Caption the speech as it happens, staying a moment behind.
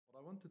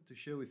wanted to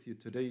share with you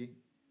today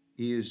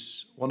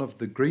is one of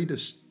the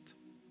greatest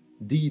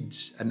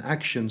deeds and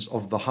actions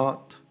of the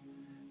heart,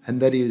 and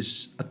that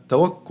is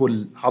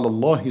Tawakkul ala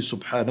Allah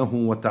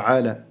subhanahu wa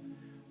ta'ala,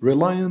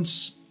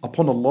 reliance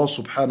upon Allah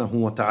subhanahu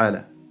wa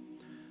ta'ala.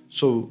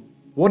 So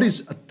what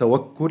is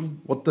Tawakkul?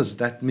 What does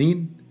that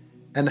mean?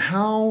 And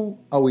how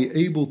are we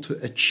able to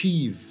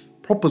achieve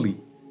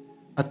properly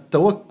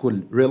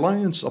Tawakkul,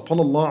 reliance upon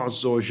Allah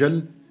Azza wa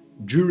Jal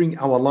during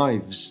our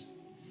lives?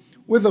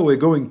 Whether we're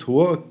going to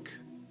work,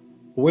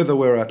 whether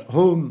we're at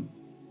home,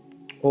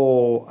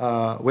 or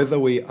whether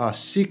we are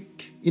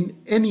sick, in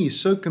any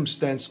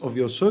circumstance of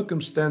your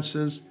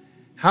circumstances,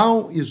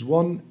 how is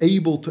one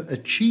able to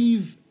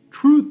achieve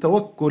true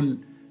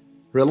tawakkul,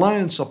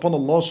 reliance upon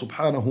Allah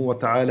subhanahu wa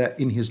ta'ala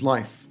in his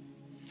life?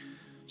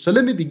 So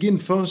let me begin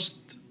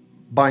first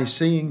by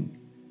saying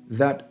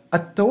that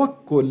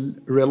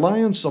at-tawakkul,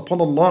 reliance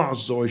upon Allah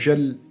Azza wa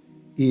Jal,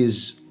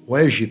 is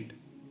wajib.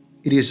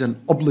 It is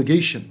an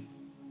obligation.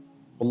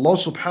 Allah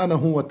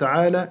subhanahu wa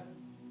ta'ala,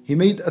 He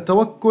made a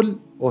tawakkul,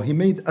 or He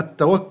made a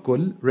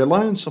tawakkul,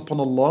 reliance upon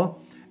Allah,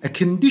 a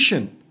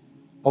condition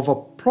of a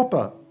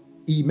proper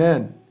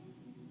iman,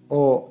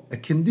 or a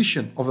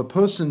condition of a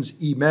person's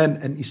iman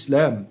and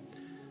Islam.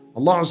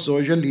 Allah Azza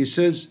wa Jal, He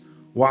says,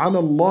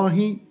 وَعَلَى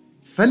اللَّهِ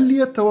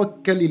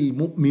فَلْيَتَوَكَّلِ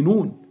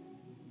الْمُؤْمِنُونَ.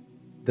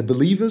 The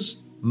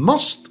believers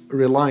must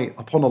rely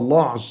upon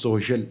Allah Azza wa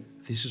Jal.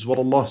 This is what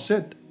Allah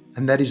said,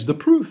 and that is the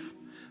proof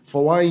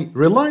for why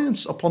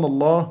reliance upon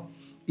Allah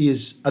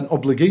is an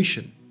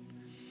obligation.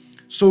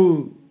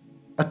 So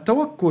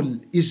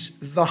at-tawakkul is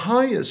the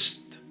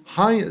highest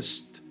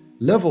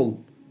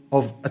level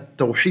of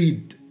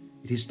at-tawheed.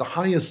 It is the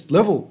highest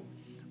level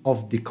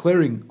of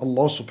declaring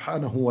Allah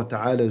subhanahu wa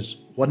ta'ala's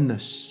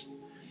oneness.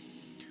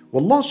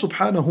 Allah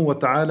subhanahu wa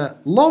ta'ala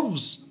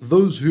loves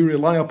those who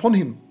rely upon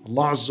Him.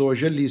 Allah Azza wa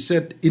Jalla, He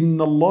said, إِنَّ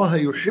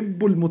اللَّهَ يُحِبُّ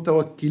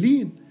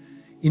الْمُتَوَكِّلِينَ.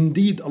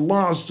 Indeed,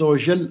 Allah Azza wa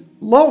Jalla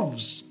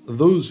loves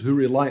those who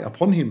rely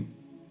upon Him.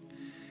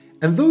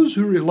 And those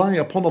who rely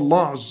upon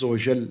Allah Azza wa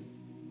Jalla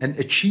and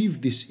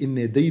achieve this in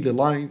their daily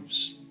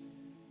lives,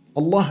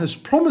 Allah has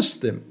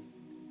promised them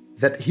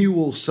that He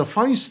will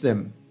suffice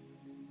them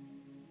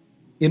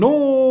in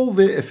all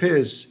their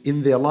affairs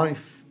in their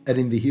life and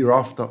in the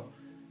hereafter.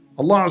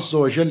 Allah Azza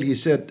wa Jalla, He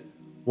said,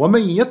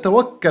 وَمَن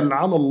يَتَوَكَّلْ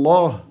عَلَى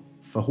اللَّهِ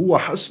فَهُوَ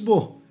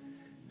حَسْبُهُ.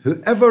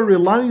 Whoever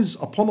relies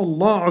upon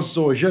Allah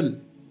Azza wa Jalla,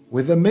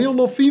 whether male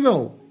or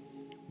female,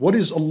 what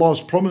is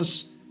Allah's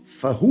promise?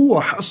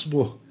 فَهُوَ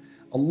حَسْبُهُ.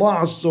 Allah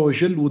Azza wa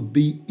Jal would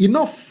be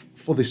enough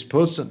for this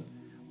person.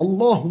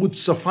 Allah would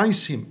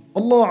suffice him.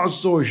 Allah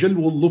Azza wa Jal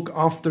will look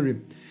after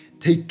him,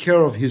 take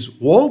care of his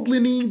worldly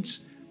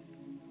needs,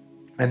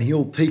 and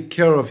He'll take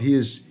care of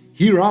his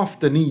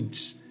hereafter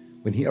needs.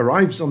 When he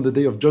arrives on the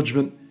Day of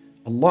Judgment,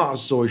 Allah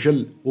Azza wa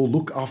Jal will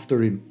look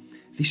after him.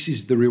 This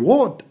is the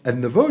reward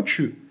and the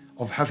virtue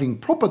of having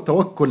proper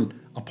tawakkul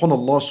upon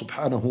Allah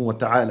subhanahu wa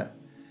ta'ala.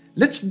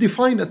 Let's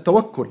define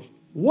at-tawakkul.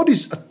 What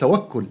is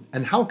at-tawakkul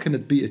and how can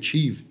it be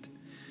achieved?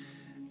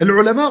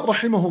 Al-ulama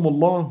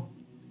rahimahumullah,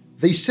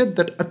 they said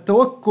that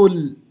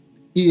at-tawakkul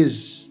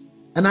is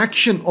an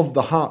action of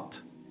the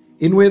heart,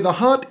 in where the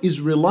heart is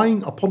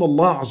relying upon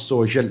Allah Azza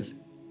wa Jal.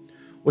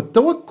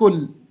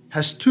 At-tawakkul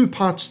has two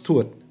parts to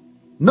it.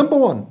 Number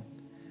one,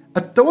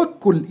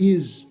 at-tawakkul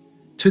is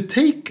to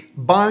take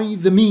by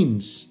the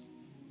means,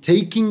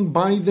 taking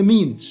by the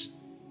means,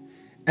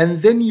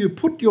 and then you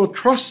put your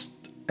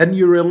trust and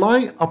you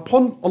rely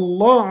upon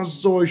Allah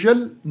Azza wa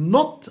Jal,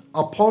 not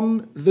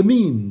upon the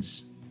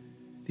means.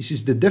 This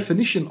is the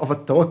definition of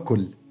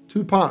at-tawakkul.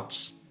 Two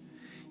parts.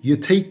 You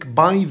take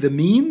by the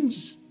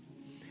means,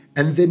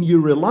 and then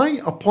you rely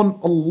upon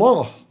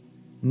Allah,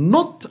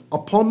 not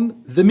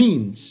upon the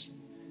means.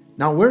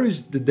 Now, where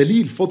is the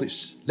dalil for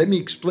this? Let me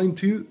explain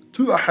to you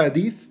two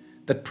ahadith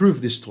that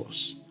prove this to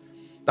us.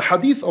 The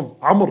hadith of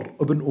Amr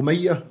ibn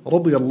Umayyah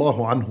radiyallahu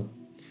anhu.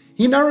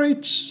 He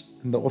narrates,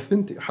 and the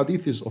authentic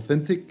hadith is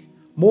authentic.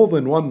 More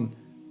than one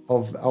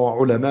of our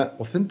ulama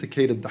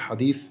authenticated the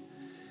hadith.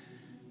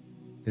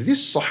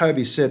 This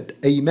Sahabi said,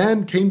 a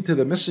man came to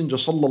the Messenger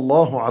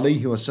sallallahu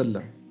alayhi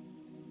wasallam,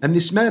 and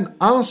this man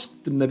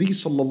asked the Nabi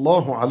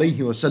sallallahu alayhi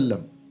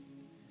wasallam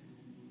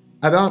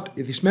about,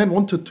 this man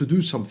wanted to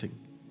do something.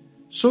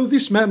 So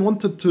this man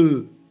wanted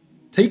to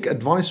take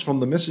advice from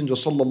the Messenger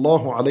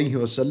sallallahu alayhi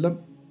wasallam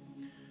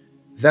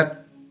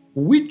that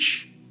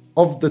which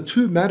of the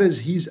two matters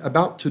he's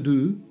about to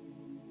do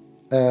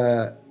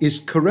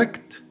is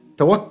correct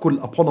tawakkul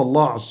upon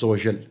Allah Azza wa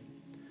Jal.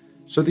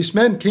 So this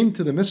man came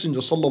to the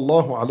Messenger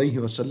sallallahu alayhi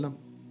wasallam,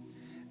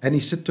 and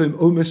he said to him,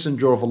 O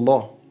Messenger of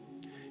Allah,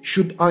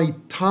 should I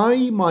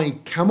tie my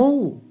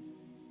camel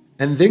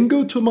and then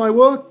go to my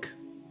work?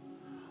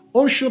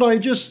 Or should I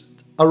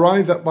just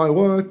arrive at my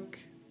work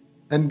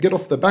and get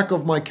off the back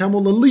of my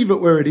camel and leave it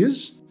where it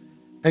is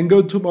and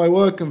go to my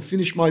work and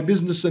finish my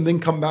business and then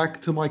come back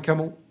to my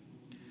camel?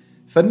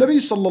 فالنبي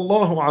صلى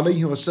الله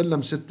عليه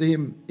وسلم said to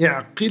him,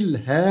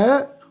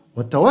 اعقلها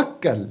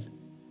وتوكل.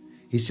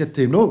 He said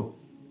to him, no,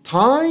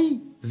 tie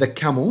the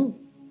camel,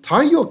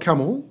 tie your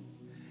camel,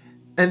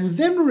 and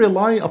then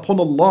rely upon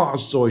Allah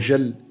Azza wa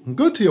Jal and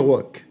go to your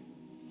work.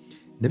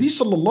 Nabi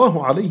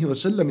sallallahu alayhi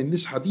wasallam in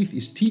this hadith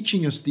is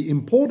teaching us the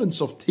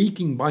importance of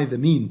taking by the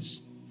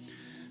means.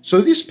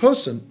 So this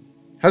person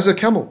has a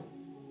camel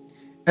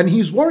and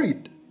he's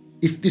worried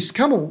if this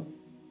camel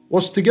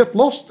was to get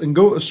lost and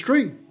go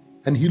astray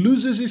and he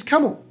loses his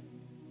camel.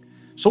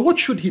 So what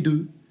should he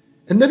do?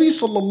 And Nabi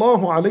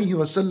sallallahu alayhi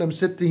wasallam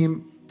said to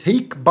him,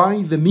 take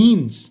by the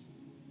means.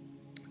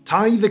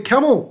 Tie the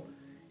camel.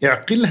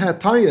 اعقلها,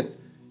 tie it.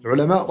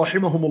 Ulama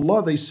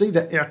rahimahumullah, they say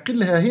that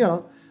اعقلها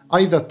here,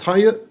 either tie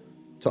it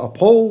to a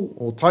pole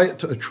or tie it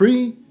to a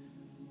tree,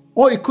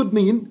 or it could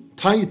mean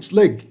tie its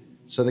leg.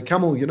 So the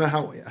camel, you know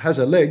how it has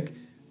a leg,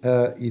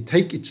 you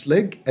take its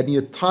leg and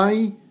you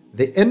tie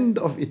the end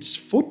of its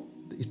foot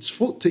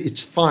to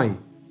its thigh,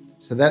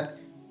 so that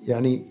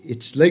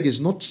its leg is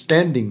not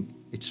standing,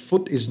 its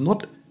foot is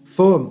not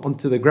firm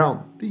onto the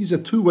ground. These are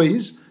two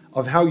ways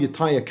of how you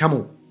tie a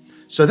camel.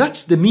 So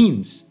that's the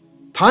means.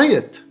 Tie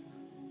it.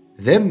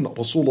 Then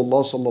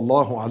Rasulullah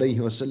sallallahu alayhi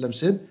wasallam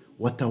said,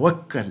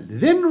 وَتَوَكَّل.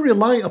 Then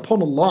rely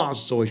upon Allah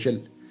Azza wa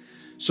Jal.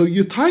 So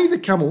you tie the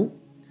camel,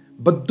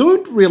 but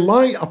don't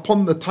rely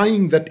upon the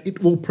tying that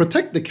it will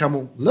protect the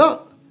camel.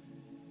 La.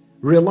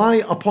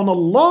 Rely upon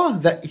Allah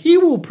that He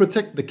will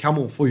protect the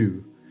camel for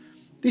you.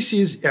 This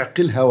is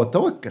اعقلها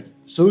وتوكل.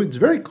 So it's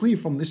very clear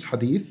from this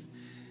hadith,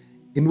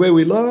 in where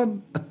we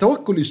learn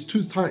at-tawakkul is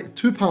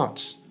two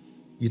parts.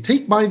 You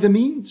take by the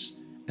means,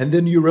 and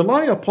then you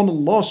rely upon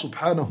Allah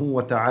subhanahu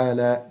wa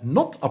ta'ala,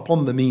 not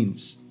upon the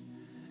means.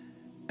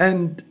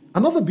 And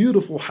another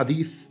beautiful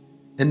hadith,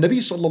 and Nabi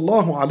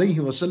sallallahu alayhi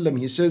wa sallam,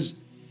 he says,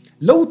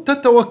 لو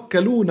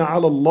تتوكلون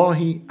على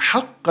الله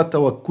حق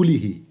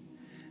توكله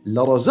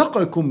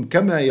لرزقكم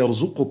كما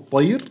يرزق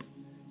الطير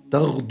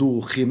تغدو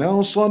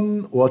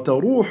خماصا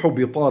وتروح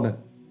بطانا.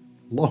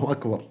 Allahu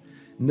Akbar.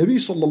 Nabi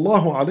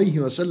sallallahu alayhi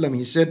wa sallam,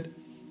 he said,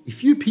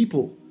 if you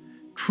people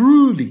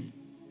truly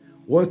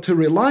were to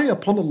rely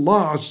upon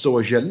Allah Azza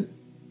wa Jal,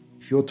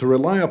 if you were to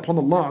rely upon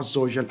Allah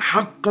Azza wa Jal,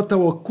 حق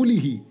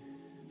توكله,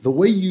 the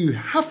way you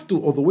have to,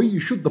 or the way you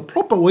should, the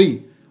proper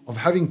way of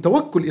having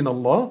tawakkul in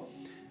Allah,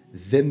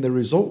 then the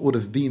result would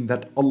have been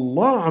that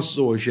Allah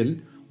Azza wa Jal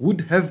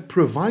would have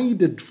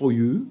provided for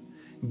you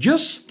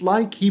just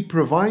like He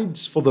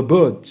provides for the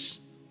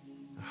birds.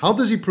 How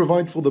does He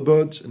provide for the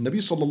birds? And Nabi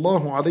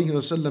sallallahu alayhi wa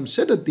sallam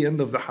said at the end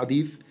of the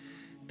hadith,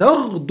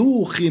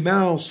 تَغْدُو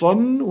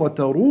خِمَاصًا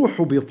وَتَرُوحُ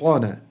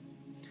بِطَانًا.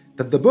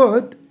 That the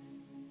bird,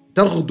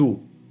 تَغْدُو,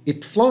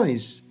 it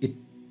flies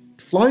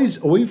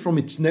away from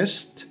its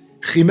nest,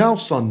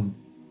 خِمَاصًا,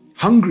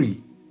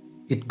 hungry.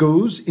 It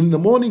goes in the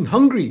morning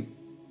hungry.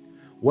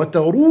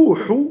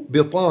 وَتَرُوحُ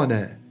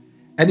بِطَانًا.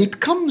 And it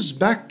comes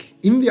back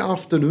in the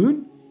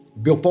afternoon,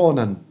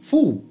 بِطَانًا,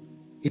 full.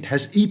 It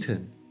has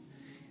eaten.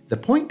 The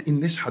point in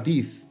this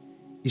hadith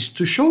is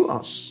to show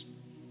us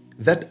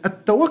that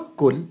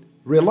at-tawakkul,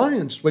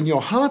 reliance, when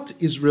your heart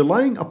is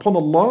relying upon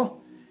Allah,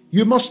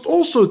 you must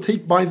also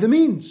take by the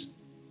means.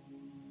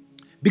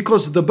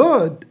 Because the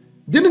bird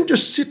didn't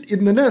just sit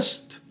in the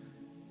nest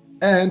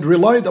and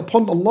relied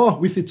upon Allah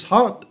with its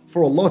heart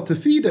for Allah to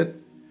feed it.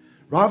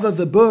 Rather,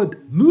 the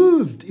bird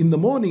moved in the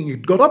morning,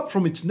 it got up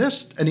from its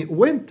nest and it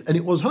went and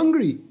it was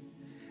hungry.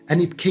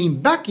 And it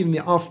came back in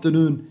the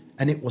afternoon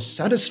and it was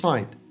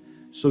satisfied.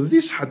 So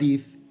this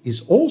hadith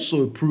is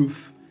also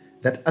proof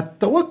that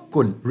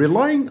at-tawakkul,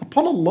 relying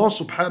upon Allah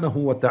subhanahu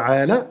wa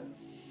ta'ala,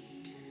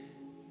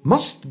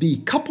 must be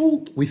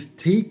coupled with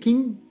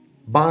taking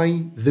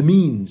by the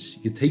means.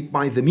 You take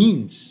by the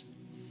means.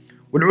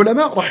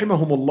 والعلماء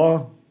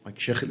رحمهم like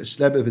Shaykh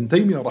al-Islam ibn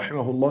Taymiyyah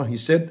rahimahullah, he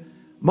said,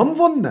 من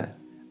ظن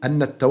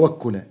أن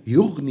التوكل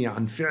يغني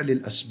عن فعل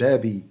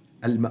الأسباب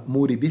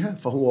المأمور بها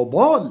فهو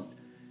ضال.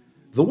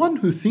 The one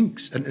who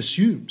thinks and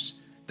assumes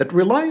that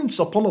reliance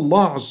upon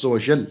Allah Azza wa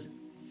Jal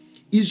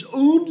is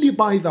only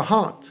by the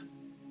heart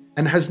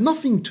and has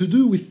nothing to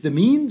do with the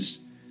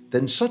means,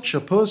 then such a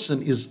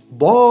person is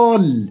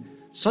ضال.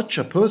 Such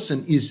a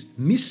person is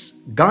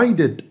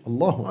misguided.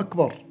 Allahu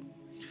Akbar.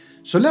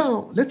 So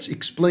now let's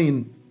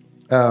explain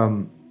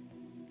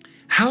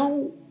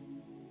how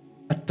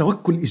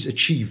at-tawakkul is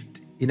achieved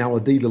in our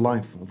daily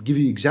life. I'll give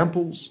you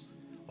examples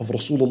of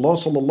Rasulullah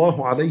sallallahu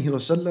alayhi wa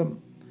sallam,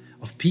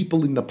 of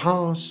people in the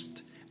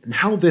past, and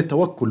how their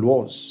tawakkul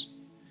was.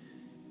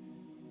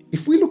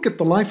 If we look at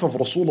the life of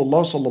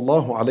Rasulullah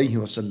sallallahu alayhi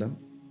wa sallam,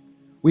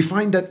 we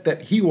find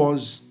that he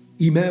was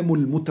إمام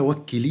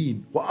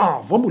المتوكلين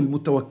وأعظم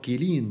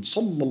المتوكلين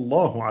صلى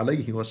الله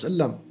عليه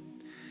وسلم.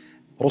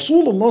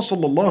 Rasulullah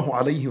sallallahu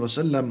alayhi wa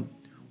sallam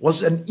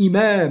was an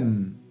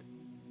imam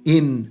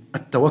in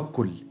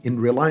at-tawakkul, in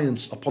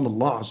reliance upon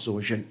Allah Azza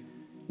wa Jal.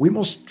 We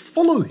must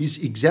follow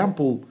his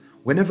example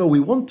whenever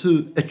we want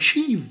to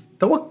achieve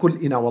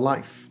tawakkul in our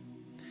life.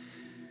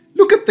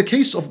 Look at the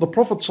case of the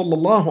Prophet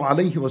sallallahu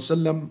alayhi wa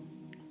sallam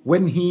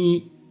when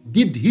he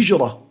did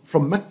hijrah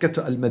from Mecca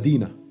to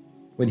Al-Madinah,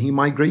 when he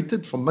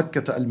migrated from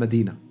Mecca to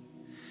Al-Madinah.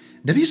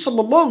 Nabi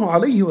sallallahu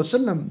alayhi wa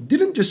sallam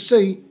didn't just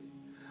say,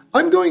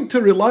 I'm going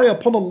to rely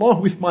upon Allah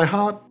with my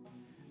heart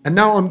and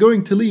now I'm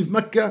going to leave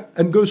Mecca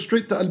and go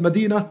straight to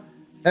Al-Madinah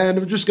and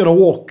I'm just going to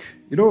walk,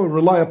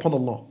 rely upon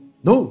Allah.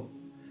 No.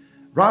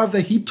 Rather,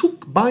 he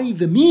took by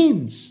the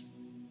means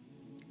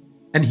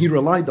and he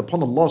relied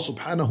upon Allah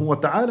subhanahu wa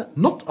ta'ala,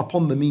 not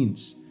upon the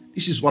means.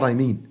 This is what I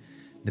mean.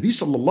 Nabi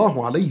sallallahu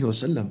alayhi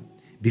wasallam,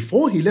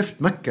 before he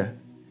left Mecca,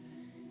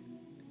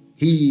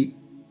 he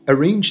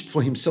arranged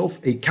for himself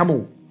a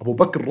camel. Abu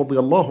Bakr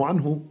radiallahu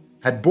anhu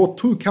had brought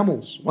 2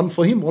 camels, one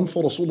for him, one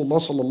for Rasulullah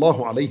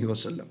sallallahu alayhi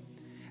wasallam.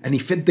 And he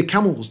fed the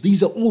camels.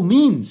 These are all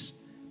means,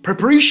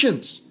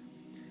 preparations.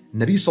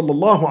 Nabi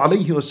sallallahu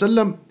alayhi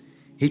wasallam,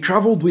 he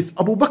traveled with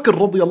Abu Bakr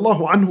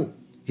radiallahu anhu.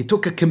 He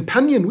took a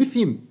companion with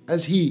him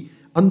as he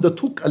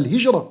undertook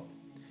al-hijrah.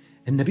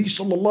 And Nabi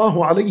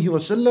sallallahu alayhi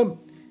wasallam,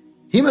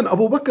 him and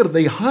Abu Bakr,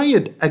 they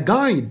hired a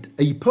guide,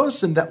 a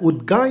person that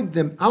would guide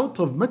them out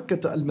of Mecca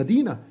to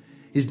Al-Madinah.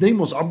 His name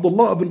was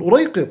Abdullah ibn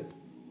Urayqit,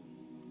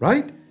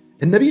 right?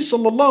 And Nabi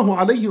sallallahu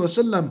alayhi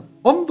wasallam,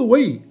 on the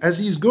way, as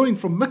he's going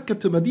from Mecca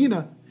to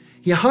Medina,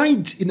 he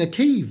hides in a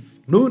cave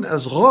known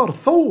as Ghar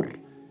Thawr.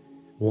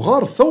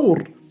 Ghar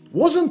Thawr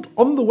wasn't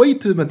on the way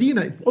to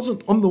Medina. It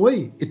wasn't on the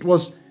way. It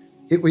was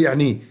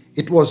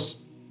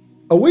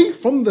away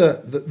from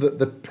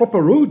the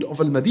proper road of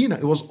Al-Madinah.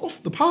 It was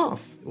off the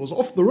path. It was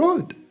off the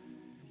road.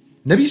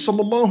 Nabi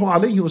sallallahu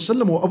alayhi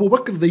wasallam or Abu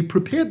Bakr, they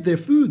prepared their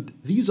food.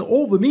 These are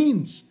all the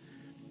means.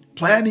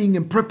 Planning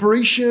and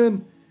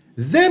preparation.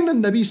 Then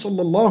Nabi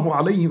sallallahu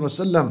alayhi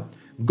wasallam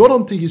got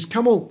onto his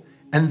camel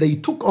and they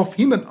took off,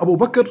 him and Abu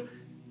Bakr,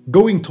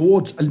 going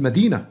towards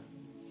Al-Madinah.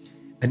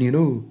 And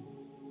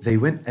they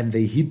went and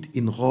they hid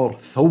in Ghar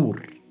Thawr,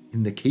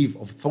 in the cave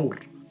of Thawr.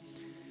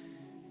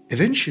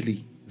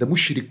 Eventually, the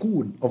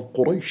mushrikun of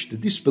Quraysh, the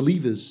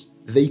disbelievers,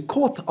 they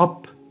caught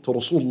up to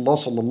Rasulullah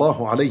sallallahu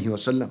alayhi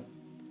wasallam,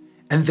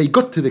 and they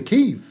got to the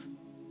cave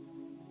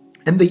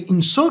and they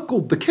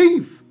encircled the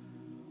cave.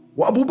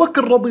 Wa Abu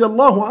Bakr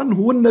radiallahu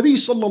anhu and Nabi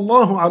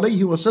sallallahu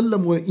alayhi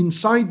wasallam were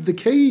inside the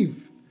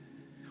cave.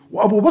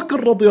 Wa Abu Bakr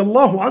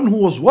radiallahu anhu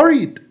was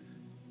worried.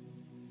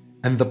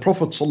 And the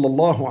Prophet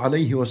sallallahu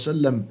alayhi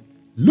wasallam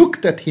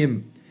looked at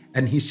him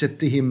and he said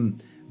to him,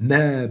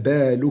 "Ma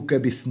baluka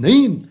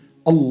bithnain,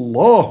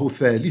 Allahu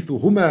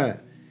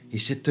thalithuhuma." He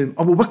said to him,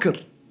 Abu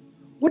Bakr,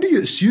 what do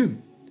you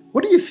assume?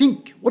 What do you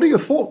think? What are your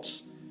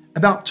thoughts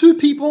about 2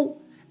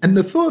 people and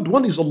the third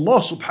one is Allah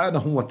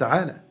subhanahu wa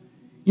ta'ala?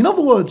 In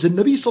other words, the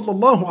Nabi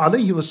sallallahu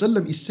alayhi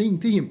wasallam is saying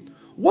to him,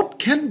 what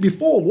can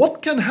befall,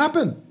 what can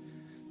happen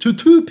to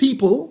 2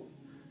 people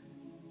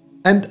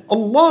and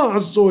Allah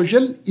azza wa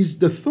jal is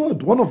the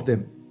third one of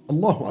them?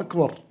 Allahu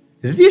Akbar.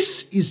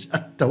 This is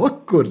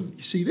at-tawakkul.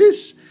 You see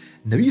this?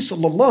 Nabi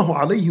sallallahu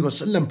alayhi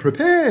wasallam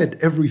prepared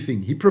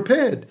everything. He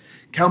prepared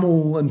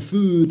camel and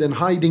food and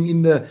hiding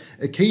in the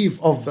cave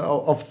of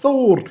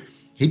Thawr.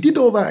 He did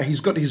all that.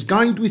 He's got his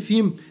guide with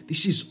him.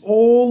 This is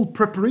all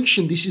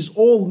preparation. This is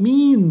all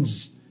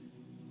means.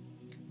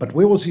 But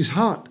where was his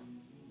heart?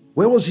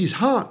 Where was his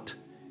heart?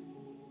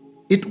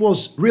 It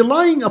was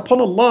relying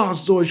upon Allah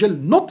Azza wa Jal,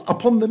 not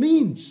upon the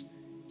means.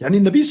 Yani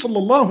Nabi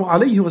sallallahu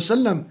alayhi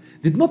wasallam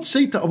did not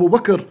say to Abu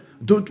Bakr,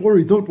 don't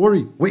worry,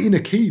 we're in a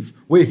cave,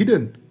 we're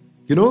hidden.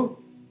 We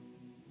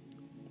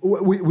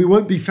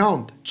won't be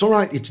found. It's all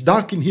right, it's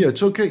dark in here,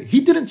 it's okay.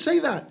 He didn't say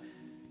that.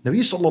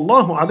 Nabi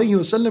sallallahu alayhi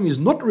wasallam is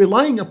not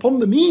relying upon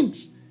the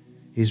means.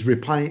 He's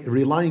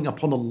relying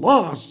upon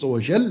Allah Azza wa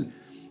Jal.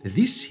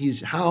 This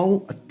is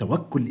how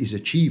at-tawakkul is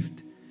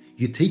achieved.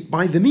 You take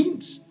by the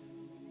means,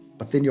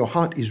 but then your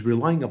heart is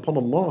relying upon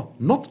Allah,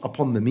 not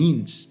upon the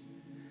means.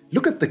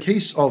 Look at the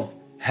case of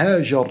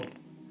Hajar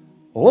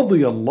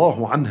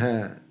radiyallahu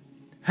anha.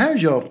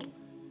 Hajar,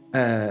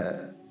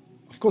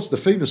 of course, the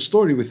famous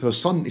story with her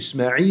son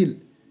Ismail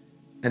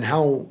and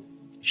how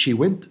she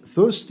went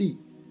thirsty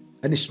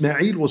and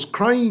Ismail was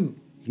crying.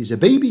 He's a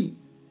baby.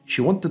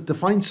 She wanted to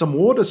find some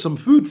water, some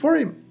food for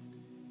him.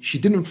 She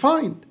didn't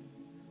find.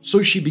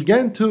 So she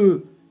began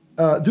to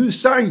do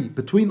sa'i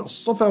between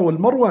As-Safa wal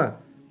Marwa.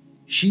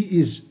 She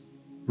is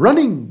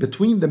running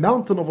between the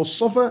mountain of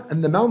As-Safa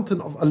and the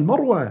mountain of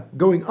Al-Marwa,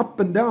 going up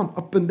and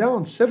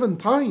down 7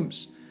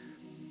 times.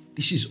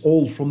 This is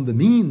all from the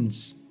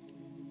means.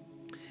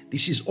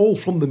 This is all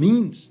from the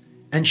means.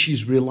 And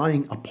she's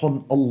relying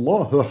upon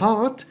Allah. Her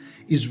heart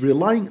is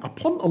relying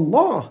upon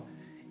Allah.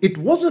 It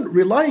wasn't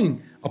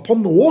relying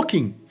upon the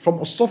walking from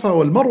As-Safa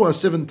wal Marwa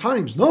 7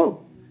 times.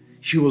 No.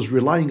 She was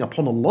relying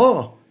upon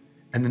Allah.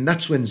 And then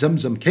that's when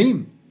Zamzam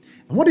came.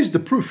 And what is the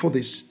proof for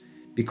this?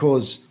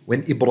 Because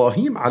when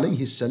Ibrahim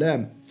alayhi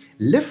salam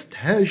left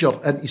Hajar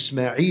and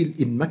Ismail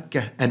in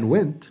Mecca and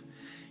went,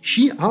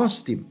 she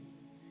asked him,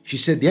 she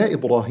said, Ya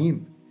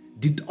Ibrahim,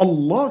 did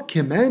Allah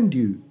command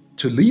you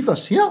to leave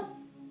us here?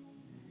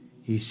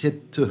 He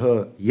said to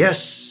her,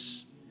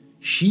 yes.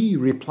 She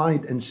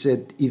replied and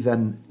said,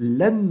 إِذَنْ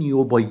لَنْ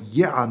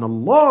يُضَيِّعَنَ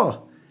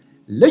اللَّهِ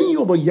لَنْ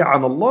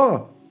يُضَيِّعَنَ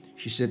اللَّهِ.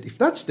 She said, if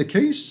that's the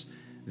case,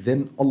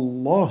 then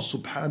Allah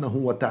subhanahu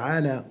wa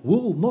ta'ala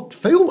will not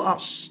fail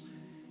us.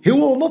 He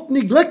will not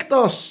neglect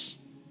us.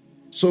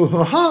 So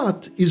her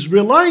heart is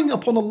relying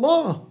upon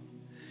Allah.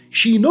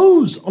 She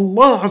knows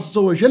Allah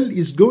Azza wa Jal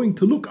is going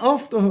to look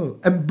after her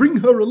and bring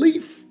her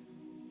relief.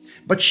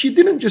 But she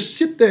didn't just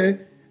sit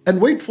there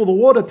and wait for the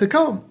water to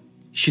come.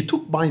 She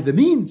took by the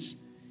means.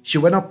 She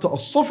went up to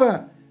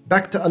As-Safa,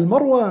 back to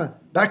Al-Marwa,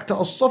 back to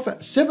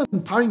As-Safa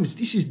 7 times.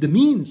 This is the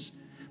means.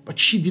 But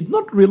she did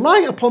not rely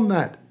upon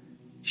that.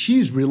 She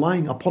is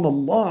relying upon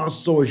Allah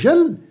Azza wa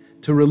Jal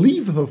to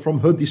relieve her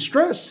from her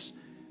distress.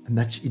 And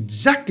that's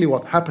exactly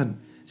what happened.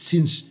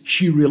 Since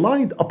she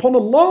relied upon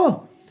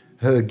Allah,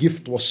 her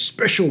gift was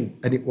special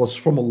and it was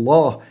from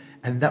Allah.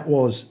 And that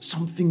was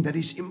something that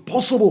is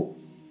impossible.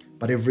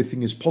 But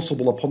everything is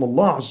possible upon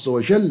Allah Azza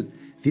wa Jal.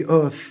 The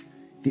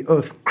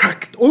earth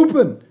cracked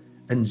open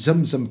and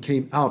Zamzam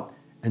came out.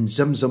 And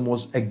Zamzam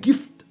was a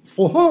gift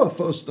for her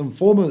first and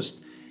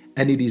foremost.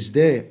 And it is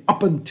there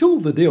up until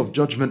the Day of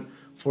Judgment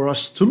for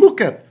us to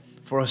look at,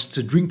 for us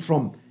to drink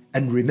from,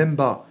 and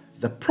remember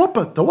the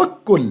proper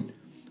tawakkul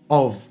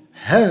of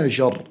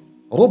Hajar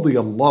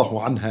radiyallahu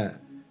anha.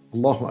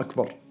 Allahu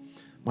Akbar.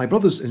 My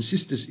brothers and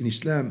sisters in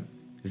Islam,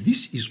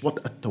 this is what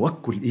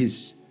at-tawakkul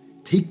is.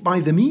 Take by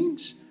the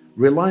means,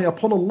 rely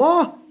upon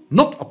Allah,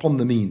 not upon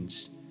the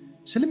means.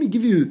 So let me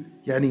give you,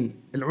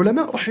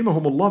 العلماء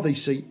رحمهم Allah, they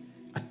say,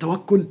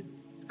 at-tawakkul,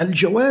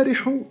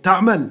 al-jawarihu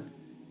ta'mal.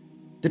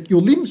 That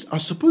your limbs are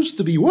supposed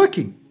to be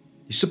working.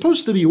 You're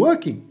supposed to be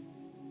working.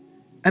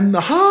 And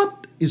the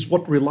heart is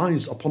what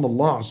relies upon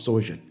Allah Azza wa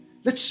Jal.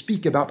 Let's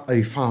speak about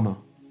a farmer.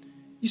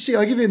 You see,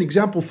 I'll give you an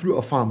example through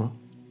a farmer.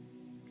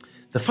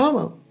 The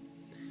farmer,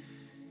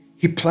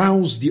 he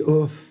plows the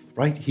earth,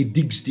 right? He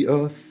digs the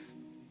earth.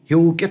 He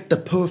will get the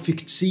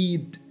perfect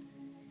seed.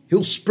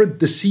 He'll spread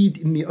the seed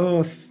in the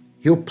earth.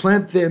 He'll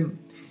plant them.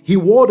 He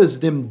waters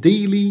them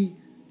daily.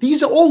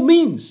 These are all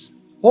means.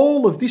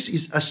 All of this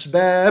is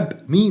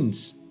asbab,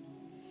 means.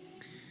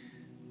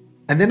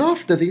 And then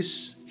after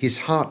this, his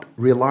heart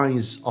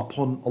relies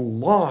upon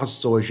Allah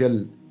Azza wa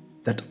Jal,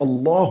 that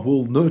Allah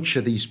will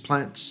nurture these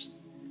plants.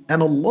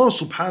 And Allah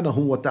subhanahu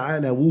wa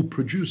ta'ala will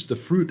produce the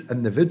fruit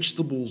and the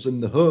vegetables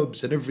and the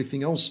herbs and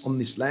everything else on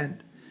this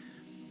land.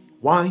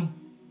 Why?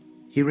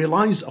 He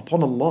relies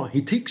upon Allah.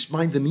 He takes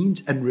by the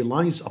means and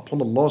relies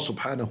upon Allah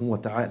subhanahu wa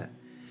ta'ala.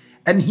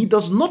 And he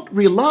does not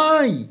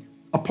rely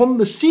upon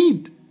the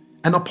seed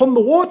and upon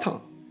the water.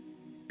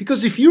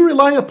 Because if you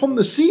rely upon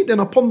the seed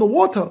and upon the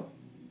water,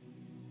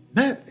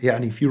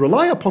 if you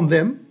rely upon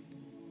them,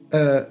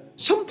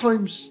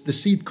 sometimes the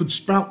seed could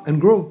sprout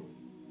and grow.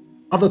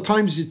 Other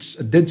times it's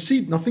a dead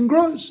seed, nothing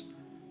grows.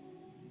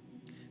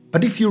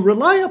 But if you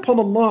rely upon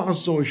Allah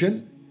Azza wa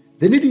Jal,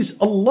 then it is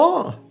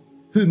Allah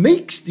who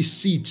makes this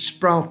seed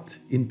sprout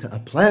into a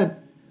plant.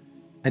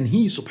 And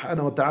He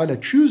subhanahu wa ta'ala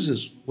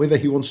chooses whether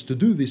He wants to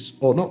do this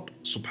or not.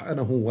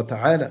 Subhanahu wa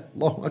ta'ala.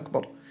 Allahu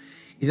Akbar.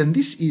 Then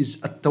this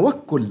is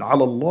at-tawakkul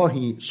ala Allah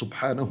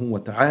subhanahu wa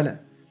ta'ala.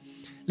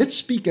 Let's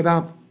speak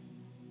about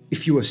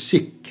if you are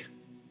sick.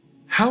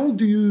 How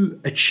do you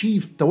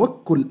achieve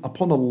tawakkul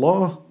upon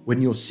Allah when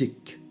you're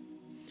sick?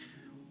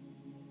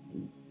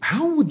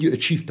 How would you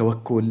achieve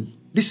tawakkul?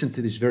 Listen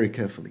to this very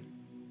carefully.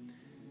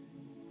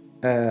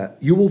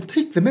 You will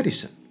take the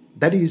medicine.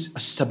 That is a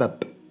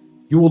sabab.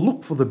 You will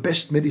look for the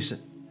best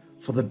medicine,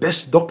 for the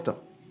best doctor,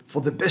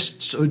 for the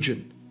best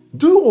surgeon.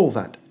 Do all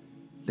that.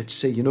 Let's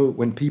say,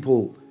 when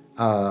people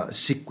are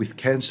sick with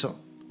cancer,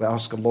 we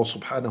ask Allah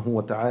subhanahu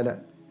wa ta'ala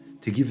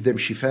to give them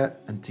shifa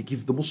and to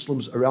give the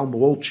Muslims around the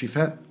world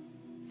shifa.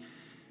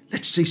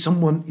 Let's say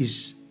someone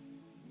is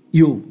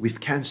ill with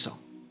cancer.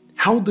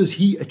 How does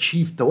he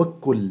achieve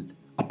tawakkul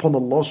upon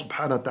Allah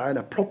subhanahu wa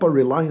ta'ala, proper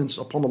reliance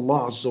upon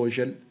Allah Azza wa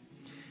Jal?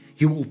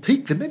 He will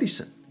take the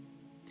medicine.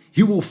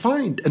 He will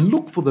find and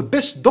look for the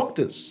best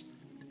doctors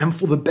and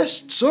for the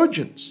best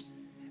surgeons.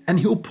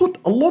 And he'll put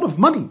a lot of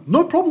money,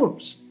 no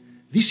problems.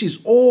 This is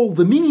all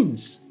the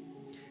means.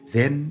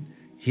 Then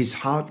his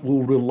heart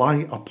will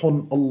rely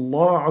upon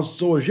Allah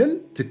Azza wa Jal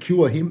to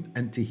cure him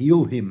and to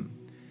heal him.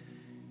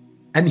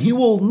 And he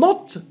will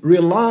not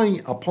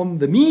rely upon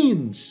the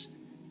means.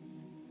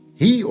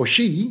 He or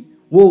she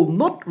will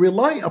not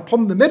rely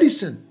upon the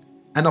medicine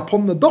and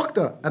upon the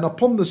doctor and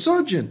upon the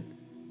surgeon.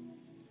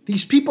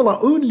 These people are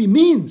only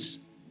means.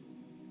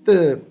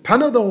 The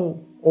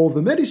Panadol or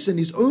the medicine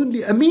is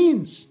only a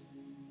means.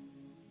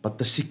 But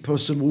the sick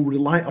person will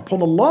rely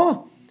upon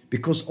Allah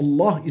because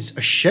Allah is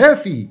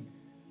ash-shafi.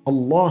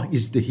 Allah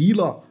is the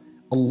healer.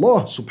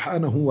 Allah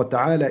subhanahu wa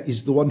ta'ala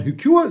is the one who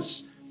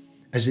cures.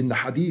 As in the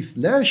hadith,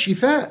 La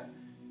shifa.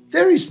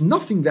 There is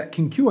nothing that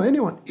can cure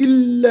anyone.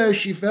 Illa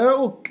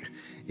shifa'uk.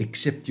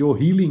 Except your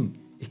healing,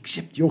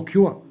 except your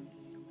cure.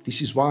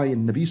 This is why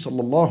in Nabi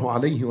sallallahu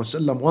alayhi wa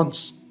sallam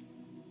once,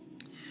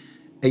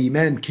 a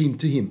man came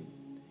to him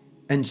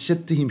and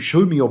said to him,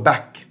 show me your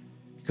back.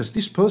 Because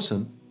this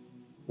person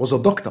was a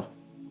doctor.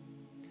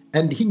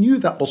 And he knew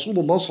that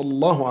Rasulullah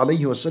sallallahu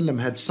alayhi wa sallam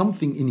had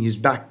something in his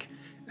back.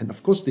 And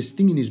of course this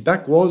thing in his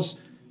back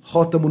was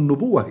Khatamun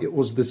Nubuwah. It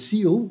was the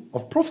seal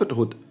of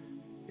prophethood.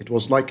 It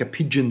was like a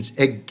pigeon's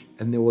egg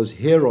and there was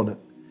hair on it.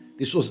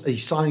 This was a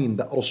sign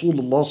that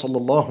Rasulullah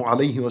sallallahu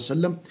alayhi wa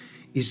sallam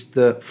is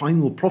the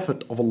final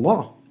prophet of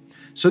Allah.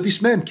 So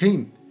this man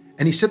came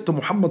And he said to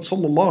Muhammad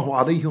sallallahu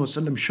alayhi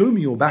wasallam, show me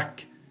your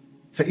back.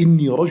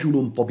 فَإِنِّي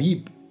رَجُلٌ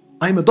طَبِيب.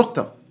 I am a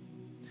doctor.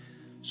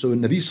 So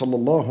Nabi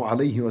sallallahu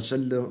alayhi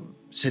wasallam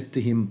said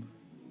to him,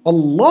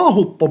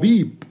 Allahu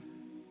tabib.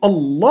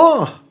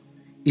 Allah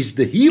is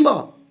the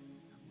healer.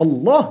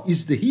 Allah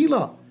is the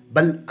healer.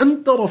 Bal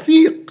anta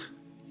rafiq.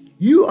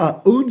 You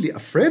are only a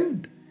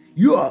friend.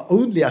 You are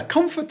only a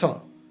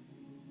comforter.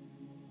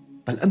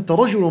 بل أنت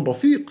رجل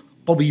رفيق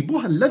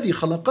طبيبها الذي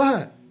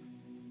خلقها.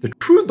 The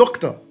true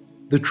doctor,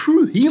 the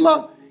true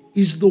healer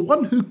is the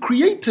one who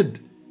created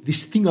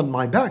this thing on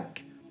my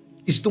back,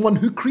 is the one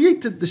who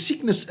created the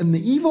sickness and the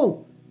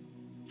evil.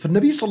 For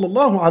Nabi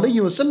sallallahu alayhi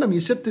wasallam,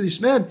 he said to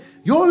this man,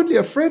 you're only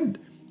a friend,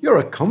 you're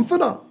a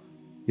comforter,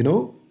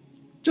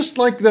 just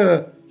like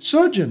the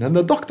surgeon and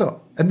the doctor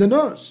and the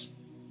nurse.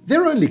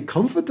 They're only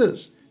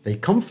comforters. They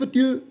comfort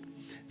you.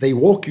 They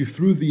walk you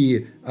through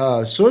the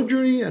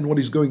surgery and what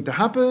is going to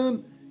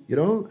happen,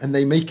 and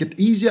they make it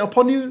easier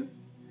upon you.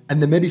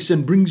 And the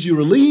medicine brings you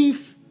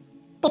relief.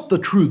 But the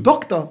true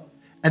doctor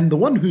and the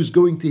one who's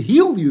going to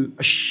heal you,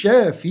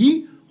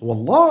 ash-shafi,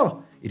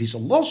 Allah. It is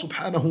Allah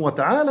subhanahu wa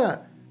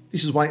ta'ala.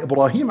 This is why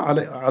Ibrahim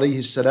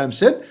alayhi salam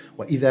said,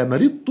 وَإِذَا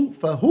مَرِضْتُ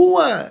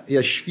فَهُوَ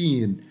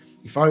يَشْفِينَ.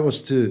 If I was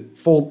to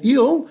fall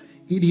ill,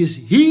 it is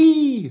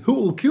He who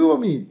will cure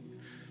me.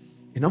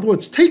 In other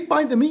words, take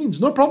by the means,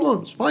 no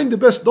problems. Find the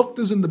best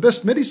doctors and the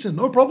best medicine,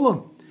 no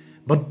problem.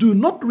 But do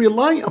not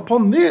rely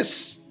upon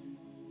this.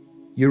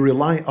 You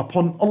rely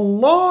upon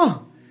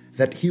Allah,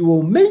 that He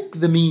will make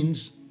the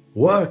means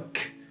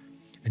work.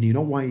 And you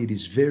know why it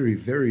is very,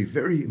 very,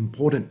 very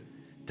important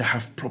to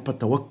have proper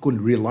tawakkul,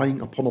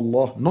 relying upon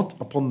Allah, not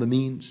upon the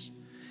means.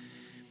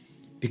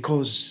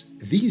 Because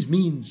these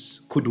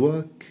means could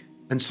work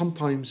and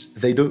sometimes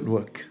they don't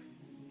work,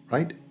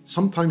 right?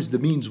 Sometimes the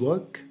means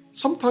work,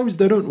 sometimes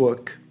they don't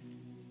work.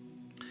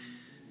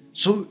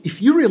 So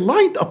if you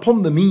relied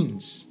upon the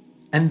means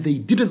and they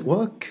didn't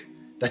work,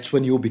 that's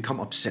when you'll become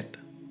upset.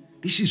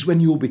 This is when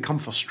you'll become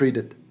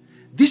frustrated.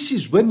 This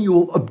is when you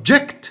will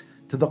object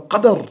to the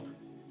qadr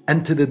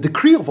and to the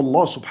decree of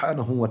Allah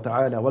subhanahu wa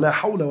ta'ala. وَلَا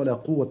حَوْلَ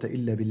وَلَا قُوَّةَ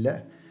إِلَّا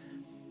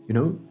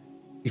بِاللَّهِ.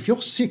 If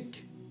you're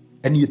sick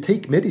and you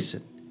take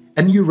medicine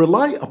and you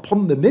rely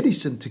upon the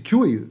medicine to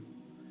cure you,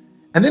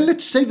 and then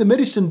let's say the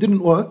medicine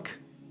didn't work,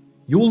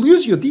 you will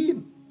lose your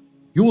deen.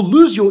 You will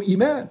lose your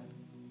iman.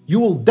 You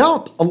will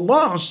doubt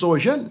Allah Azza wa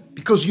Jal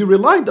because you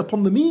relied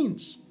upon the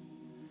means.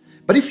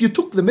 But if you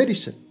took the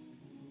medicine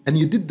and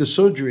you did the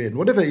surgery and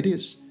whatever it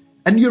is,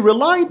 and you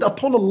relied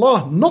upon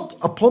Allah, not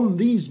upon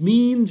these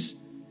means,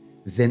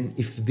 then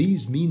if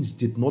these means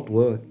did not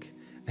work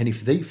and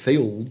if they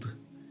failed,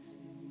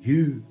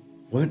 you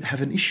won't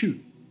have an issue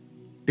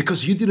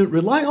because you didn't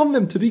rely on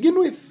them to begin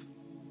with.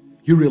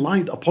 You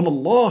relied upon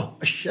Allah,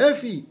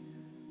 Ash-Shafi.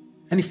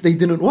 And if they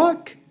didn't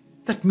work,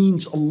 that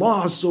means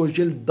Allah Azza wa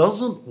Jal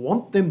doesn't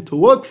want them to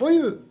work for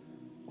you.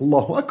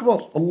 Allahu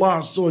Akbar. Allah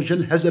Azza wa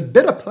Jal has a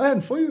better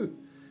plan for you.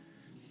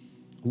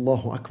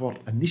 Allahu Akbar.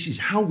 And this is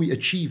how we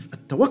achieve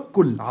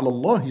at-tawakkul ala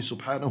Allah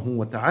subhanahu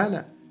wa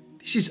ta'ala.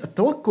 This is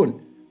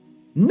at-tawakkul.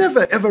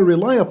 Never ever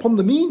rely upon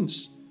the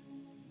means.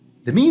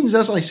 The means,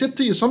 as I said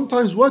to you,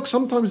 sometimes work,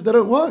 sometimes they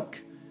don't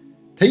work.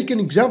 Take an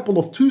example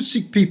of two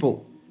sick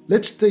people.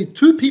 Let's say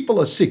two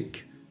people are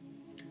sick.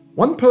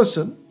 One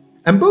person,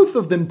 and both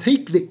of them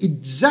take the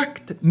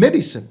exact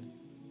medicine.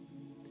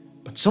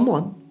 But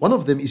one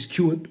of them is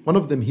cured, one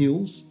of them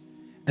heals,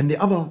 and the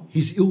other,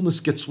 his illness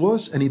gets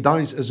worse and he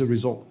dies as a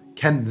result.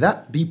 Can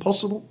that be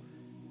possible?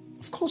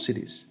 Of course it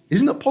is.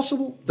 Isn't it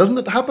possible? Doesn't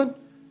it happen?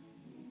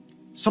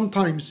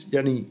 Sometimes,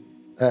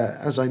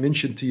 as I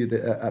mentioned to you,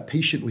 a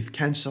patient with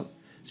cancer,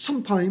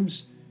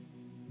 sometimes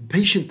the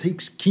patient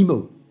takes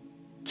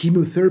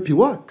chemotherapy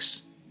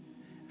works.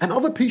 And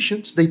other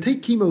patients, they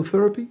take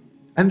chemotherapy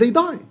and they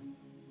die.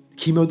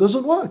 Chemo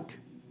doesn't work.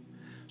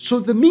 So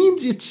the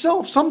means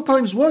itself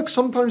sometimes works,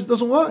 sometimes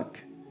doesn't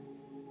work.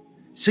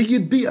 So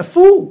you'd be a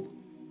fool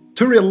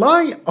to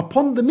rely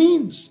upon the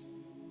means.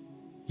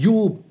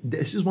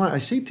 This is why I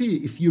say to you,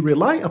 if you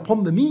rely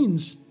upon the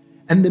means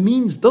and the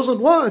means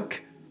doesn't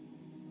work,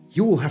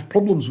 you will have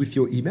problems with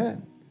your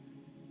iman.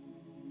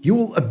 You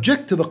will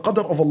object to the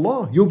qadr of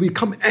Allah. You'll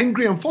become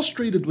angry and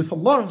frustrated with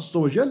Allah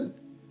Azza wa Jal.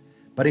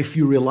 But if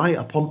you rely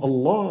upon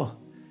Allah,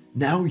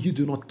 now you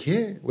do not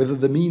care whether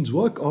the means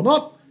work or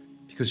not,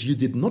 because you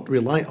did not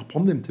rely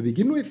upon them to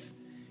begin with.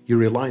 You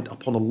relied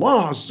upon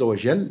Allah Azza wa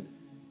Jal.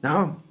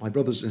 Now, my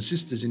brothers and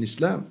sisters in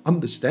Islam,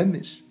 understand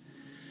this.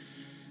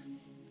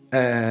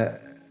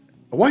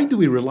 Why do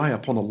we rely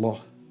upon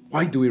Allah?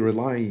 Why do we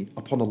rely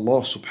upon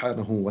Allah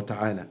subhanahu wa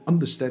ta'ala?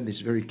 Understand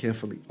this very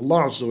carefully.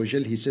 Allah Azza wa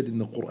Jal, He said in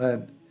the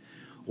Quran,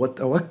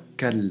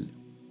 وَتَوَكَّلْ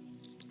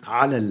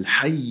عَلَى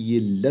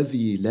الْحَيِّ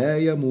الَّذِي لَا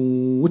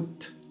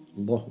يَمُوتُ.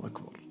 Allahu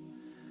Akbar.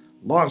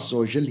 Allah Azza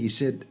wa Jal, He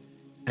said,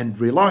 and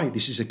rely,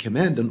 this is a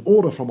command, an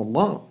order from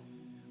Allah.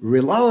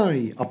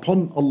 Rely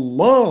upon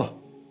Allah,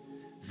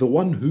 the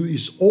one who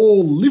is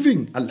all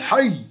living,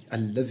 Al-Hayy,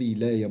 الَّذِي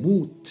لَا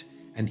يَمُوتُ.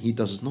 And He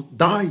does not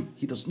die,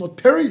 He does not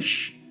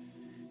perish.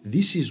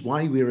 This is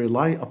why we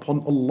rely upon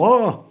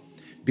Allah,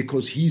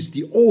 because He's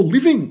the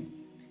all-living.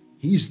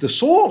 He's the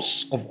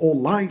source of all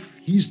life.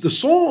 He's the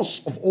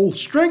source of all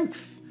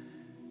strength.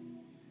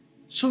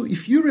 So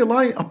if you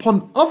rely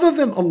upon other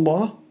than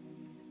Allah,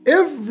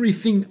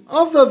 everything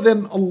other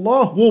than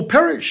Allah will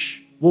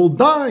perish, will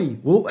die,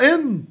 will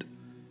end.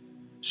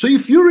 So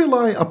if you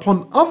rely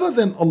upon other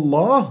than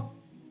Allah,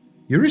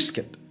 you risk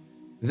it.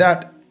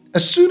 That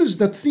as soon as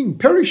that thing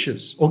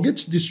perishes or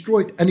gets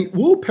destroyed, and it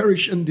will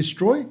perish and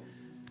destroy,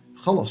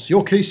 khalas,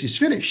 your case is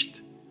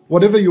finished.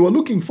 Whatever you are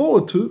looking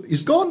forward to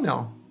is gone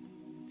now.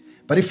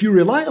 But if you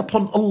rely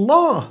upon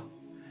Allah,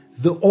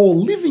 the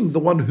all-living, the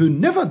one who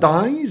never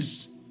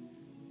dies,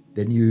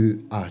 then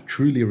you are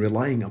truly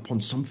relying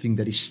upon something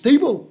that is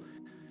stable,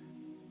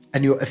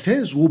 and your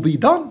affairs will be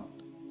done,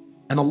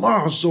 and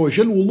Allah Azza wa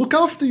Jal will look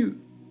after you,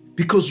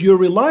 because you're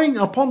relying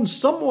upon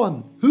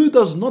someone who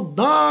does not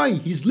die,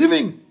 He's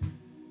living.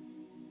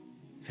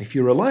 If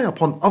you rely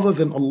upon other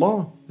than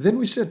Allah, then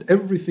we said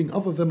everything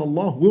other than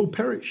Allah will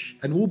perish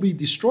and will be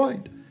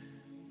destroyed.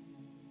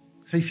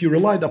 If you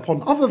relied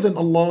upon other than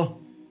Allah,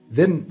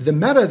 then the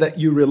matter that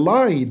you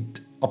relied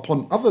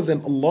upon other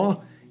than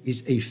Allah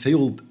is a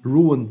failed,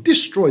 ruined,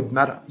 destroyed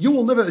matter. You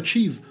will never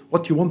achieve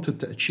what you wanted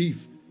to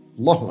achieve.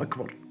 Allahu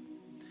Akbar.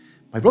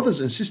 My brothers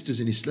and sisters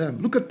in Islam,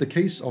 look at the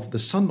case of the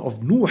son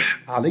of Nuh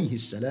alayhi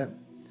salam.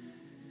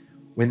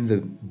 When the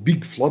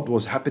big flood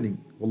was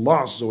happening,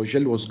 Allah Azza wa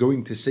Jal was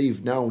going to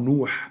save now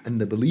Nuh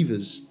and the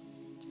believers.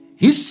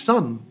 His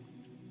son,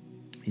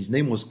 his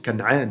name was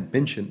Canaan,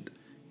 mentioned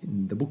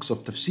in the books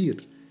of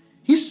tafsir.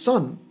 His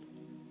son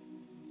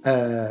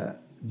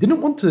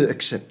didn't want to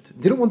accept,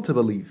 didn't want to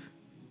believe.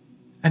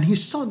 And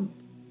his son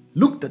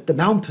looked at the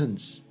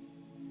mountains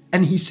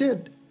and he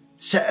said,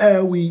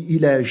 سآوي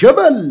إلى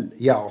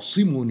جبل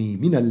يعصمني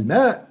من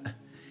الماء.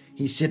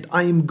 He said,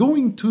 I am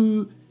going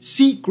to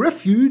seek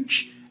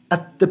refuge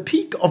at the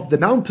peak of the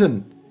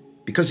mountain,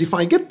 because if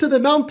I get to the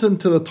mountain,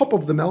 to the top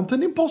of the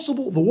mountain,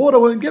 impossible, the water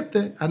won't get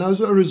there, and as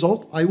a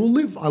result I will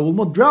live, I will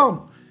not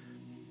drown.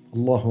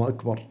 Allahu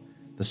Akbar.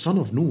 The son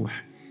of Nuh,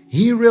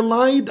 he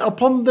relied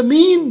upon the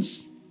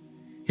means.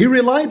 He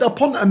relied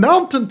upon a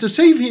mountain to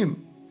save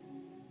him.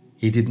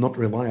 He did not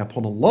rely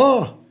upon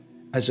Allah.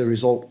 As a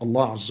result,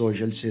 Allah Azza wa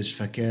Jal says,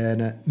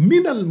 فَكَانَ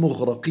مِنَ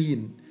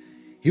الْمُغْرَقِينَ.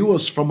 He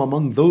was from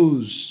among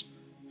those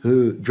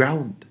who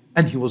drowned,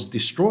 and he was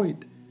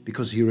destroyed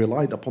because he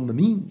relied upon the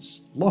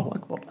means. Allahu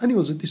Akbar. And he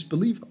was a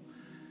disbeliever.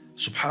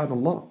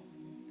 Subhanallah.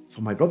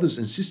 For my brothers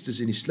and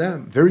sisters in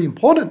Islam, very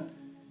important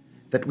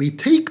that we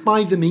take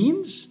by the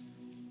means,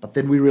 but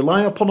then we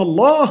rely upon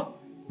Allah,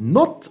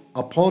 not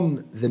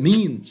upon the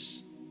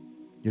means.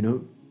 You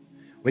know,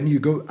 when you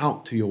go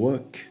out to your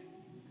work,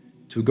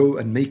 to go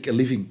and make a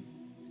living,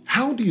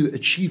 how do you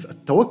achieve a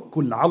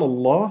tawakkul ala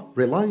Allah,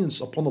 reliance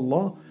upon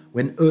Allah,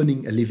 when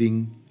earning a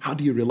living? How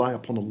do you rely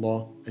upon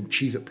Allah and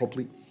achieve it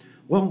properly?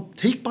 Well,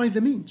 take by the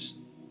means.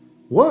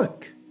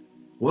 Work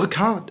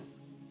hard.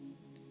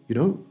 You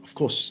know, of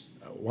course,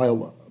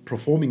 while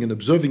performing and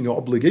observing your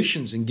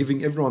obligations and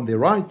giving everyone their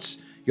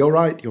rights, your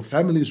right, your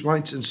family's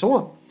rights, and so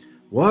on.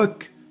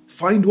 Work,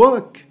 find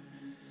work,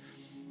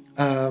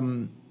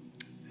 and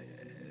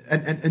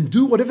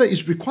do whatever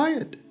is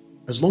required,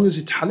 as long as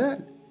it's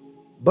halal.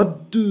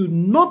 But do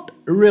not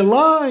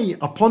rely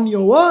upon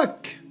your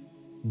work.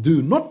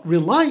 Do not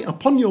rely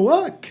upon your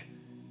work.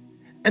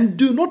 And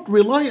do not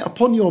rely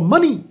upon your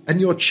money and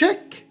your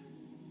check.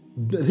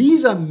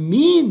 These are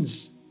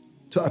means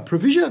to a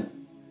provision.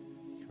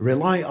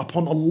 Rely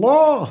upon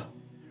Allah.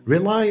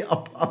 Rely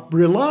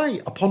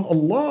upon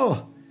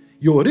Allah.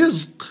 Your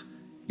rizq,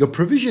 your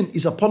provision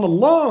is upon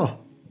Allah.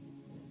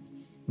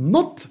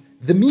 Not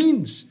the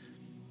means.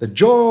 The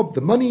job,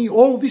 the money,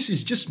 all this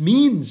is just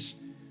means.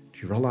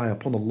 You rely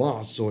upon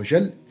Allah Azza wa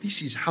Jal.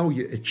 This is how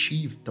you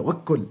achieve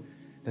tawakkul.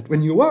 That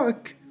when you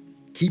work,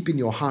 keep in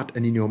your heart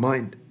and in your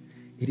mind,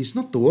 it is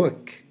not the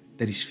work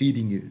that is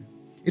feeding you.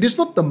 It is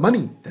not the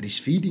money that is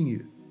feeding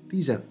you.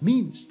 These are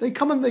means. They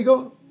come and they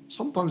go.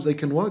 Sometimes they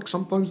can work,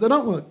 sometimes they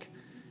don't work.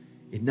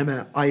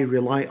 Innama, I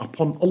rely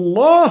upon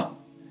Allah,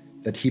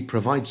 that He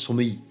provides for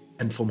me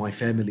and for my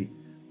family.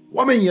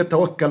 وَمَنْ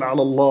يَتَوَكَّلْ عَلَى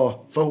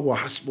اللَّهِ فَهُوَ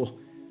حَسْبُهُ.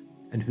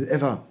 And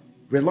whoever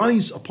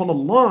relies upon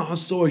Allah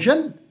Azza wa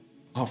Jal,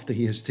 after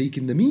he has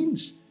taken the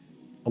means,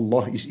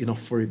 Allah is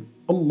enough for him.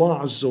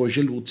 Allah Azza wa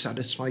Jal will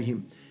satisfy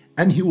him,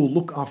 and He will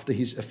look after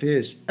his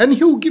affairs, and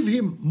He'll give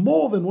him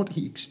more than what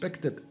he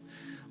expected.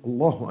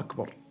 Allahu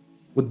Akbar.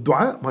 With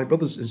dua, my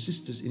brothers and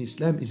sisters in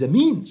Islam, is a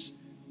means.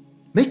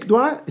 Make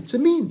dua, it's a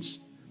means.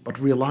 But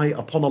rely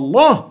upon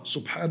Allah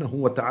subhanahu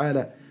wa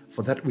ta'ala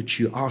for that which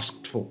you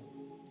asked for.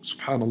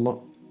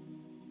 Subhanallah.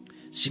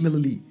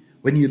 Similarly,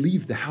 when you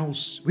leave the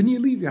house, when you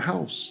leave your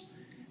house,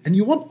 and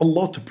you want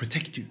Allah to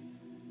protect you,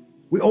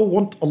 we all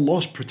want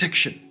Allah's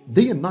protection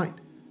day and night.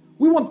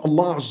 We want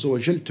Allah Azza wa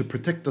Jal to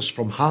protect us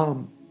from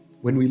harm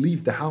when we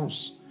leave the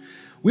house.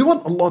 We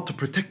want Allah to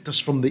protect us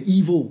from the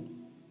evil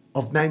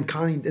of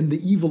mankind and the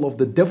evil of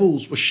the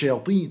devils with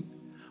shayateen.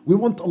 We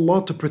want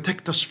Allah to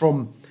protect us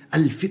from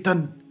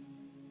al-fitan,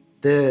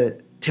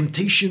 the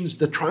temptations,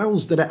 the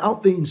trials that are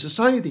out there in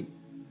society.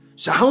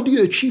 So how do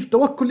you achieve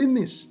tawakkul in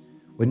this?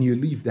 When you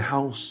leave the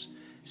house,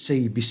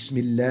 say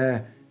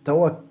Bismillah,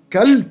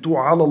 Tawakkaltu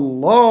ala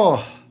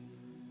Allah,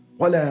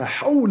 wa la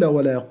hawla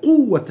wa la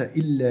quwwata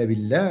illa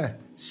billah.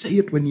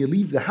 Say it when you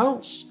leave the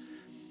house.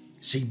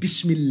 Say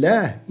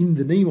Bismillah, in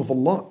the name of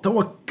Allah.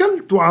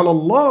 Tawakkaltu ala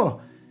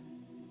Allah.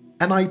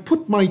 And I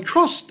put my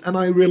trust and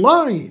I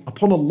rely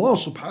upon Allah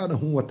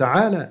subhanahu wa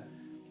ta'ala.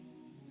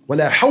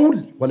 وَلَا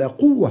حَوْلَ وَلَا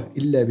قُوَّةَ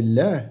إِلَّا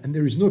بِاللَّهِ. And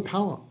there is no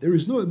power, there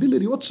is no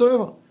ability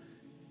whatsoever.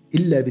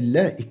 إِلَّا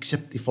بِاللَّهِ,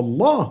 except if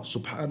Allah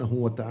subhanahu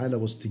wa ta'ala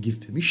was to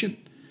give permission.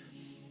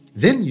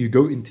 Then you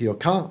go into your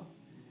car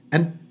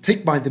and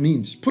take by the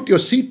means. Put your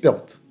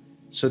seatbelt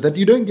so that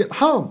you don't get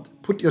harmed.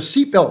 Put your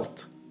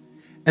seatbelt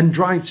and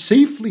drive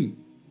safely.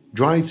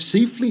 Drive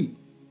safely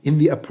in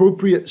the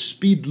appropriate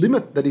speed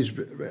limit that is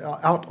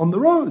out on the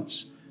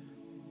roads.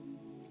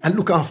 And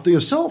look after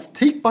yourself.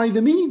 Take by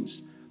the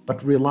means.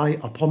 But rely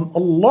upon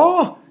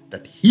Allah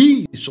that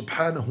He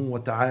subhanahu wa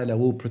ta'ala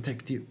will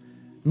protect you.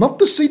 Not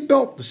the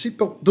seatbelt. The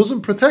seatbelt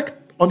doesn't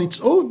protect on its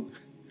own.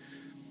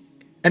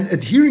 And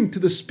adhering to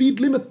the speed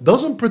limit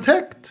doesn't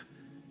protect.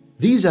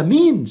 These are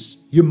means.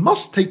 You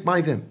must take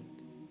by them.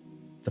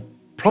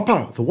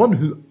 The one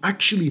who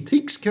actually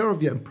takes care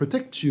of you and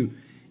protects you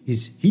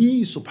is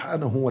He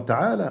subhanahu wa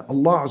ta'ala,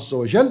 Allah azza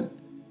wa jal.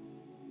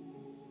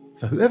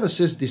 For whoever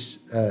says this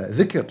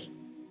dhikr,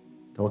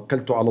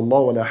 Tawakkaltu ala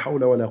Allah wa la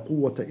hawla wa la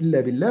quwwata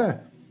illa billah,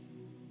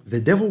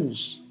 the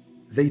devils,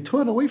 they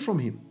turn away from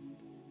him.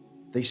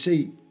 They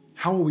say,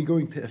 how are we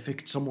going to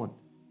affect someone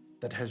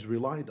that has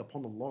relied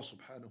upon Allah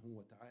subhanahu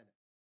wa ta'ala?